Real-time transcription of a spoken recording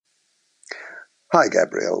Hi,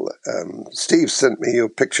 Gabrielle. Steve sent me your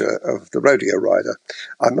picture of the rodeo rider.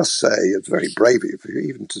 I must say it's very brave of you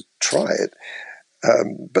even to try it.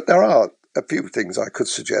 But there are a few things I could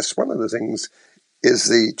suggest. One of the things is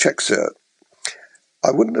the check cert.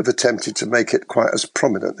 I wouldn't have attempted to make it quite as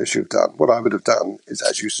prominent as you've done. What I would have done is,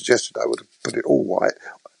 as you suggested, I would have put it all white,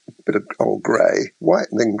 a bit of old grey, white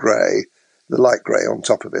and then grey, the light grey on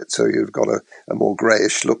top of it, so you've got a more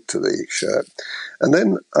greyish look to the shirt. And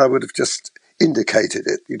then I would have just indicated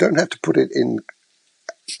it. You don't have to put it in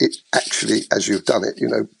it actually as you've done it,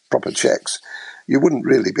 proper checks. You wouldn't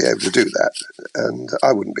really be able to do that, and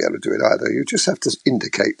I wouldn't be able to do it either. You just have to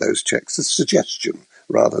indicate those checks, a suggestion,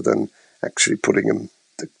 rather than actually putting them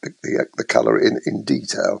the colour in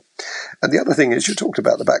detail. And the other thing is, you talked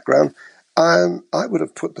about the background. I would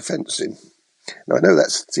have put the fence in. Now, I know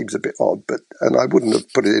that seems a bit odd, and I wouldn't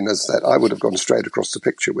have put it in as that. I would have gone straight across the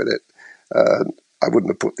picture with it. I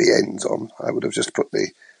wouldn't have put the ends on. I would have just put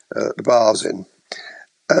the bars in.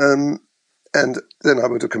 And then I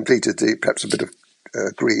would have completed perhaps a bit of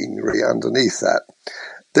greenery underneath that.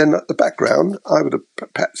 Then at the background, I would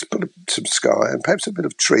have perhaps put some sky and perhaps a bit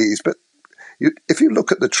of trees. But if you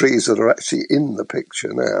look at the trees that are actually in the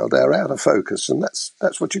picture now, they're out of focus, and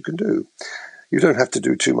that's what you can do. You don't have to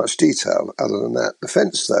do too much detail other than that. The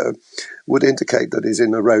fence, though, would indicate that he's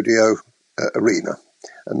in a rodeo arena,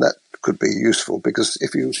 and that could be useful because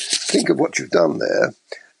if you think of what you've done there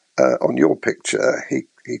on your picture,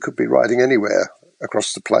 he could be riding anywhere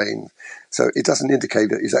across the plain, so it doesn't indicate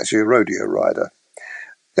that he's actually a rodeo rider.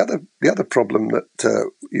 The other problem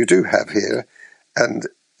that you do have here, and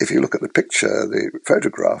if you look at the picture, the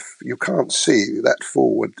photograph, you can't see that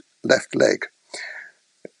forward left leg.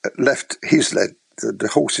 His leg, the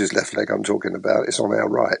horse's left leg I'm talking about, it's on our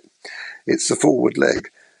right. It's the forward leg.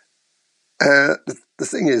 The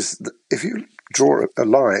thing is, that if you draw a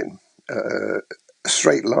line, a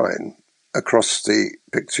straight line across the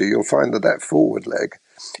picture, you'll find that forward leg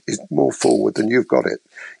is more forward than you've got it.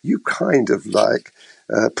 You kind of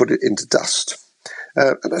put it into dust.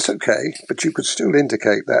 And that's okay, but you could still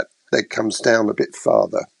indicate that leg comes down a bit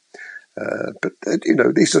farther. But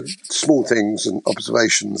these are small things and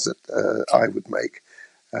observations that I would make.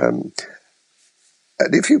 And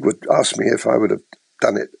if you would ask me if I would have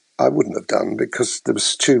done it, I wouldn't have done, because there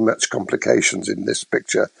was too much complications in this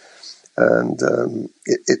picture. And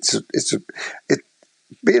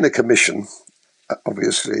being a commission,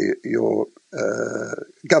 obviously you're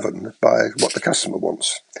governed by what the customer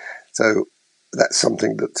wants. So that's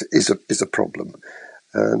something that is a problem.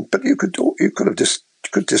 But you could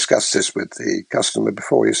discuss this with the customer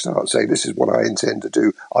before you start. Say, this is what I intend to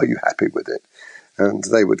do. Are you happy with it? And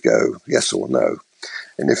they would go yes or no.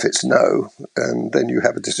 And if it's no, and then you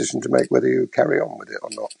have a decision to make whether you carry on with it or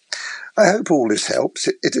not. I hope all this helps.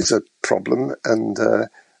 It is a problem, and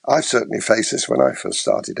I certainly faced this when I first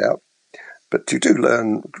started out. But you do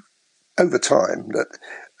learn over time that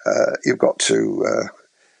you've got to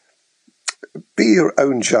be your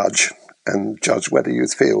own judge and judge whether you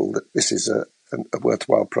feel that this is a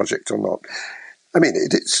worthwhile project or not. I mean,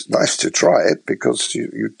 it's nice to try it because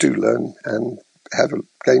you do learn and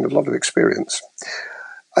gain a lot of experience.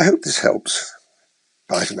 I hope this helps.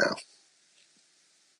 Bye for now.